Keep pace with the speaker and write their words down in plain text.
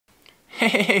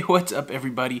Hey, what's up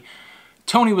everybody?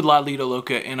 Tony with Lido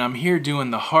Loca, and I'm here doing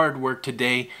the hard work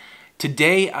today.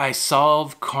 Today I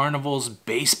solve Carnival's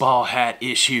baseball hat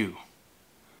issue.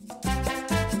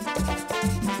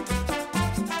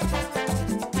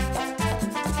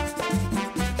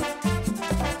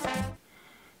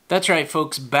 That's right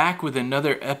folks, back with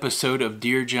another episode of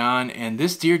Dear John, and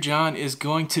this Dear John is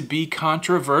going to be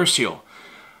controversial.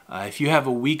 If you have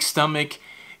a weak stomach,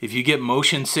 if you get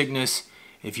motion sickness,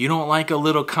 if you don't like a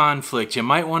little conflict, you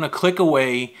might want to click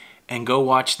away and go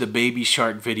watch the baby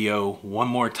shark video one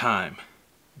more time.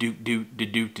 Today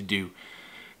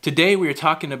we are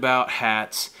talking about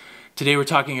hats. Today we're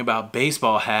talking about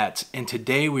baseball hats, and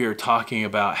today we are talking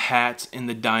about hats in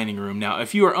the dining room. Now,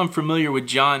 if you are unfamiliar with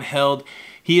John Held,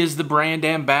 he is the brand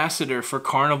ambassador for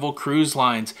Carnival Cruise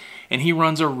Lines, and he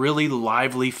runs a really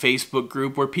lively Facebook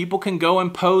group where people can go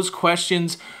and pose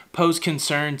questions, pose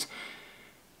concerns,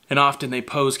 and often they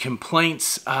pose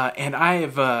complaints. And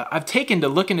I've taken to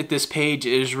looking at this page.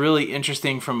 It is really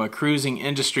interesting from a cruising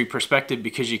industry perspective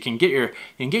because you can get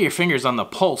your fingers on the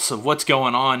pulse of what's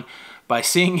going on by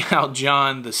seeing how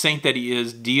John, the saint that he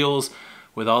is, deals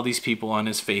with all these people on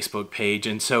his Facebook page.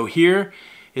 And so here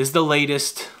is the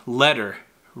latest letter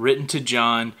written to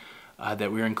John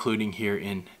that we're including here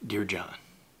in Dear John.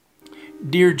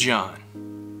 Dear John,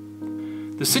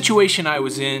 the situation I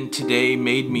was in today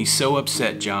made me so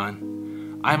upset,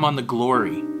 John. I'm on the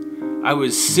Glory. I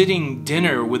was sitting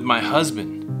dinner with my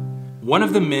husband. One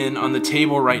of the men on the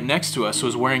table right next to us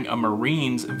was wearing a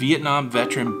Marines Vietnam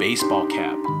veteran baseball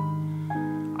cap.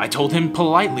 I told him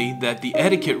politely that the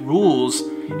etiquette rules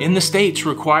in the States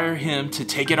require him to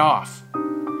take it off.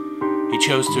 He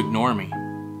chose to ignore me.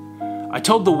 I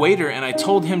told the waiter and I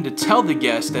told him to tell the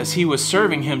guest as he was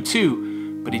serving him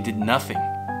too, but he did nothing.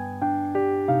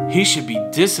 He should be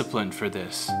disciplined for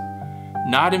this.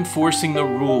 Not enforcing the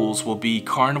rules will be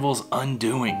Carnival's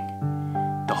undoing.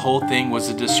 The whole thing was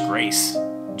a disgrace,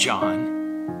 John.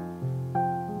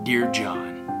 Dear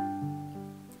John.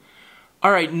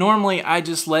 Alright, normally I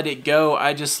just let it go.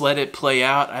 I just let it play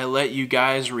out. I let you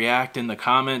guys react in the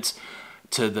comments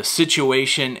to the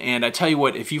situation. And I tell you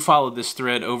what, if you follow this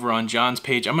thread over on John's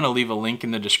page, I'm going to leave a link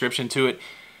in the description to it.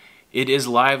 It is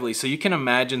lively, so you can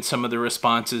imagine some of the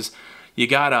responses. You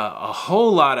got a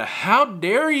whole lot of, how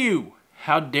dare you?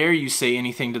 How dare you say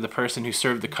anything to the person who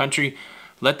served the country?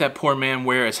 Let that poor man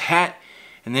wear his hat.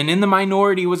 And then in the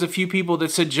minority was a few people that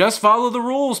said, just follow the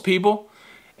rules, people.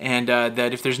 And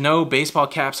that if there's no baseball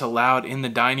caps allowed in the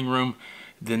dining room,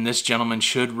 then this gentleman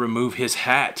should remove his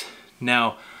hat.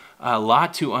 Now, a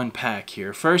lot to unpack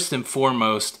here. First and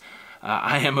foremost,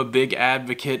 I am a big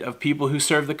advocate of people who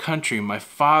serve the country. My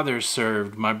father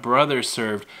served, my brother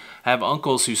served. I have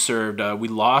uncles who served. We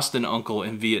lost an uncle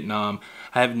in Vietnam.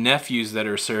 I have nephews that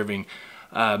are serving.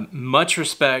 Much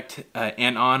respect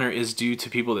and honor is due to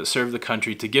people that serve the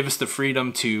country to give us the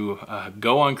freedom to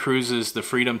go on cruises, the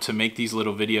freedom to make these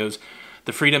little videos,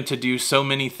 the freedom to do so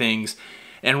many things.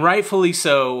 And rightfully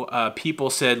so, people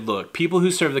said, look, people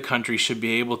who serve the country should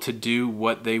be able to do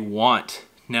what they want.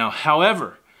 Now,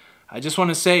 however, I just want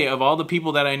to say, of all the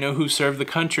people that I know who serve the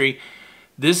country,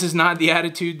 this is not the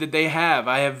attitude that they have.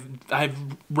 I've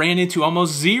ran into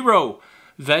almost zero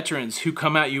veterans who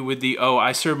come at you with the, oh,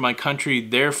 I serve my country,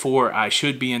 therefore I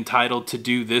should be entitled to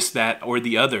do this, that, or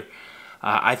the other.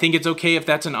 I think it's okay if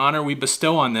that's an honor we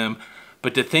bestow on them,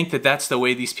 but to think that that's the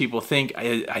way these people think,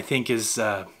 I think is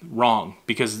wrong,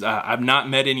 because I've not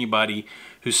met anybody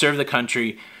who served the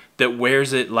country that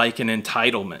wears it like an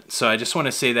entitlement. So I just want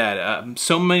to say that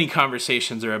so many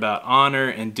conversations are about honor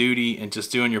and duty and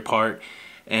just doing your part.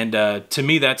 And to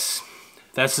me, that's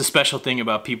the special thing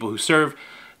about people who serve.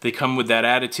 They come with that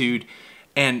attitude.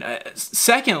 And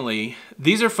secondly,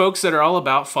 these are folks that are all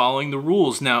about following the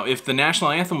rules. Now, if the national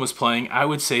anthem was playing, I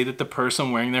would say that the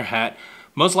person wearing their hat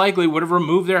most likely would have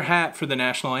removed their hat for the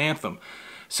national anthem.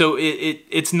 So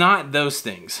it's not those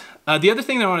things. The other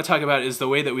thing that I want to talk about is the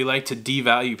way that we like to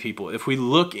devalue people. If we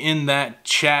look in that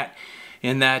chat,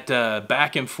 in that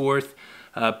back and forth,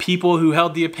 people who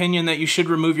held the opinion that you should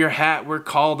remove your hat were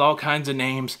called all kinds of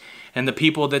names, and the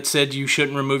people that said you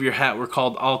shouldn't remove your hat were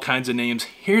called all kinds of names.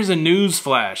 Here's a news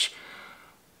flash.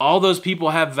 All those people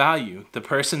have value. The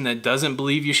person that doesn't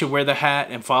believe you should wear the hat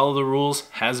and follow the rules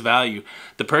has value.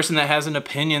 The person that has an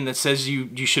opinion that says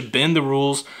you should bend the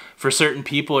rules for certain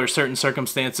people or certain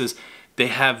circumstances, they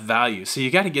have value. So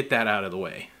you got to get that out of the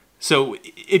way. So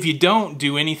if you don't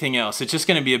do anything else, it's just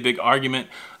going to be a big argument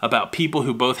about people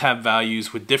who both have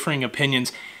values with differing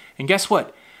opinions. And guess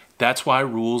what? That's why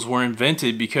rules were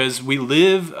invented, because we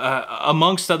live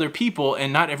amongst other people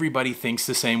and not everybody thinks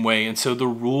the same way. And so the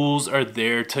rules are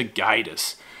there to guide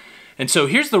us. And so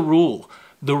here's the rule.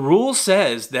 The rule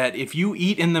says that if you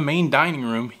eat in the main dining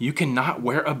room, you cannot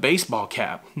wear a baseball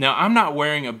cap. Now, I'm not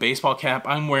wearing a baseball cap.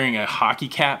 I'm wearing a hockey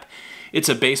cap. It's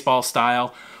a baseball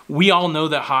style. We all know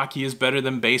that hockey is better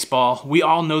than baseball. We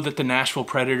all know that the Nashville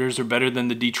Predators are better than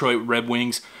the Detroit Red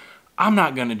Wings. I'm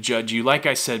not going to judge you. Like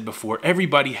I said before,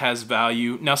 everybody has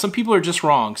value. Now, some people are just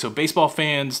wrong. So baseball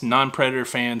fans, non-Predator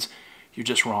fans, you're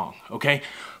just wrong, okay?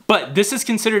 But this is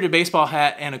considered a baseball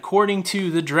hat, and according to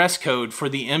the dress code for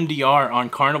the MDR on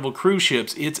Carnival cruise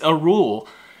ships, it's a rule.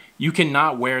 You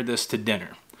cannot wear this to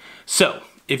dinner. So,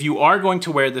 if you are going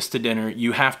to wear this to dinner,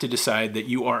 you have to decide that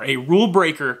you are a rule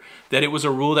breaker, that it was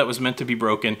a rule that was meant to be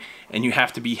broken, and you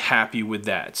have to be happy with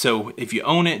that. So, if you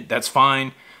own it, that's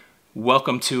fine.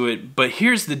 Welcome to it. But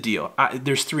here's the deal.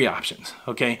 There's 3 options,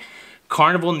 okay?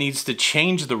 Carnival needs to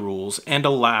change the rules and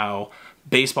allow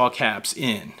baseball caps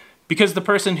in. Because the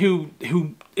person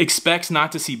who expects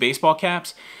not to see baseball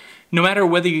caps, no matter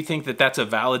whether you think that that's a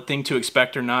valid thing to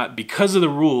expect or not, because of the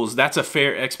rules, that's a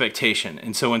fair expectation.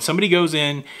 And so when somebody goes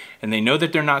in and they know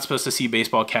that they're not supposed to see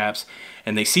baseball caps,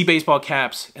 and they see baseball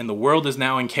caps, and the world is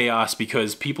now in chaos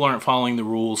because people aren't following the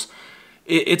rules,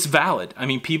 it's valid. I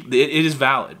mean, it is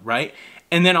valid, right?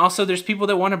 And then also there's people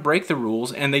that want to break the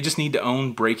rules, and they just need to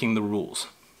own breaking the rules.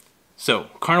 So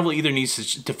Carnival either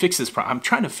needs to fix this problem. I'm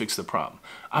trying to fix the problem.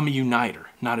 I'm a uniter,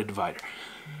 not a divider.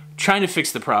 Trying to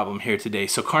fix the problem here today.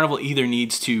 So Carnival either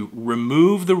needs to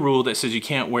remove the rule that says you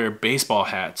can't wear baseball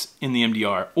hats in the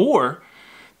MDR, or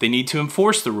they need to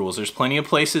enforce the rules. There's plenty of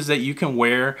places that you can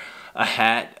wear a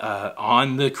hat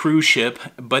on the cruise ship,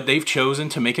 but they've chosen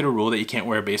to make it a rule that you can't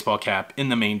wear a baseball cap in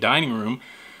the main dining room.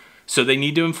 So they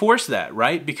need to enforce that,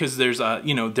 right? Because there's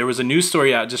there was a news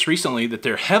story out just recently that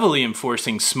they're heavily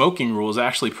enforcing smoking rules,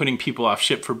 actually putting people off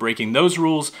ship for breaking those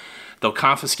rules. They'll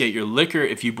confiscate your liquor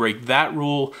if you break that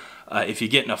rule. If you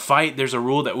get in a fight, there's a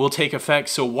rule that will take effect.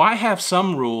 So why have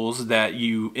some rules that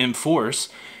you enforce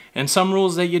and some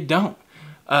rules that you don't?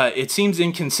 It seems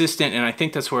inconsistent, and I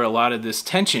think that's where a lot of this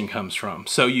tension comes from.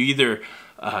 So you either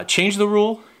change the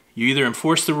rule, you either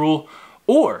enforce the rule,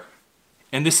 or,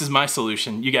 and this is my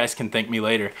solution, you guys can thank me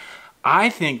later, I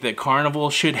think that Carnival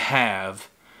should have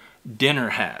dinner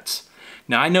hats.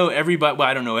 Now I know everybody, well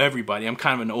I don't know everybody, I'm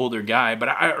kind of an older guy, but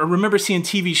I remember seeing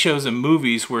TV shows and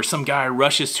movies where some guy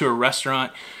rushes to a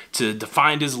restaurant to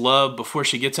find his love before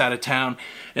she gets out of town,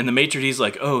 and the maitre d's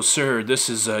like, "Oh sir, this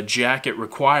is a jacket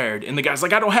required," and the guy's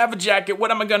like, "I don't have a jacket,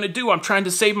 what am I gonna do? I'm trying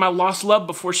to save my lost love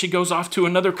before she goes off to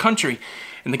another country."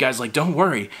 And the guy's like, "Don't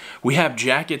worry, we have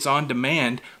jackets on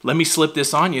demand, let me slip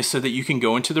this on you so that you can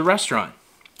go into the restaurant."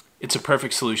 It's a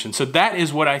perfect solution. So that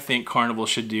is what I think Carnival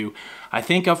should do. I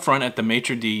think up front at the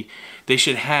maitre d', they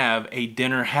should have a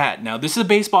dinner hat. Now this is a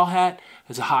baseball hat,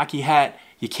 it's a hockey hat,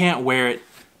 you can't wear it,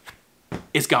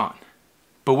 it's gone.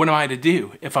 But what am I to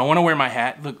do? If I want to wear my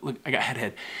hat, look, I got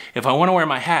head. If I want to wear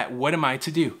my hat, what am I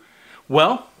to do?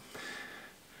 Well,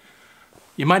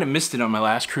 you might have missed it on my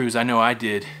last cruise, I know I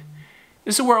did.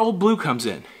 This is where Old Blue comes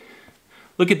in.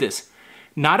 Look at this,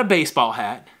 not a baseball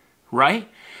hat, right?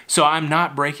 So I'm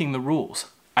not breaking the rules.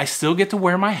 I still get to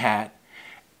wear my hat.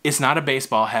 It's not a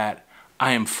baseball hat.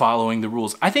 I am following the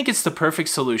rules. I think it's the perfect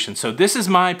solution. So this is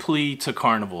my plea to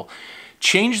Carnival.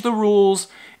 Change the rules,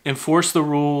 enforce the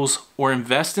rules, or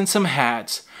invest in some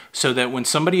hats so that when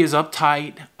somebody is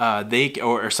uptight,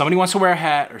 or somebody wants to wear a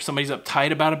hat, or somebody's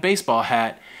uptight about a baseball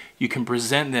hat, you can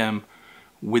present them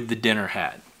with the dinner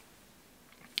hat.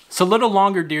 It's a little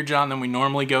longer, Dear John, than we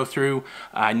normally go through.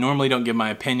 I normally don't give my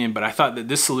opinion, but I thought that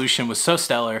this solution was so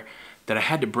stellar that I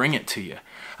had to bring it to you.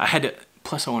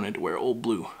 Plus I wanted to wear Old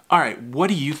Blue. All right, what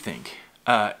do you think?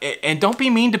 And don't be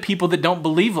mean to people that don't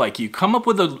believe like you. Come up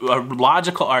with a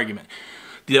logical argument.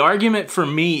 The argument for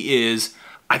me is,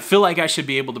 I feel like I should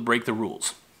be able to break the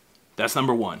rules. That's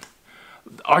number one.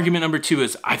 Argument number two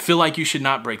is, I feel like you should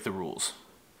not break the rules.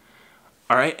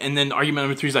 All right, and then argument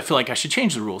number three is, I feel like I should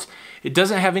change the rules. It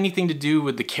doesn't have anything to do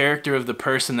with the character of the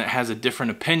person that has a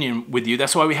different opinion with you.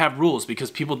 That's why we have rules,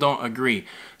 because people don't agree.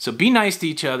 So be nice to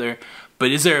each other,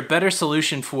 but is there a better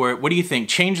solution for it? What do you think?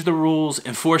 Change the rules,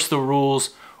 enforce the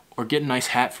rules, or get a nice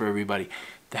hat for everybody?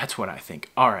 That's what I think.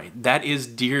 All right, that is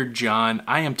Dear John.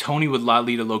 I am Tony with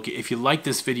Lido Loca. If you like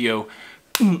this video,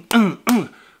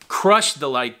 crush the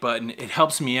like button. It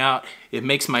helps me out. It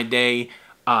makes my day.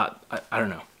 I don't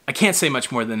know. I can't say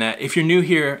much more than that. If you're new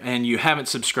here and you haven't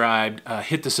subscribed,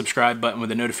 hit the subscribe button with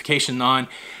the notification on,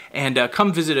 and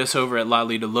come visit us over at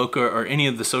Lido Loca or any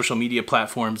of the social media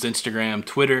platforms, Instagram,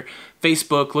 Twitter,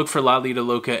 Facebook. Look for Lido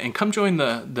Loca and come join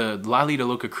the Lido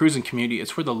Loca cruising community.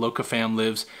 It's where the Loca fam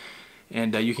lives,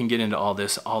 and you can get into all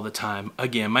this all the time.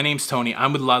 Again, my name's Tony.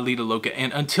 I'm with Lido Loca,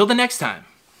 and until the next time,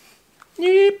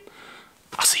 Yeep.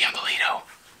 I'll see you on the Lido.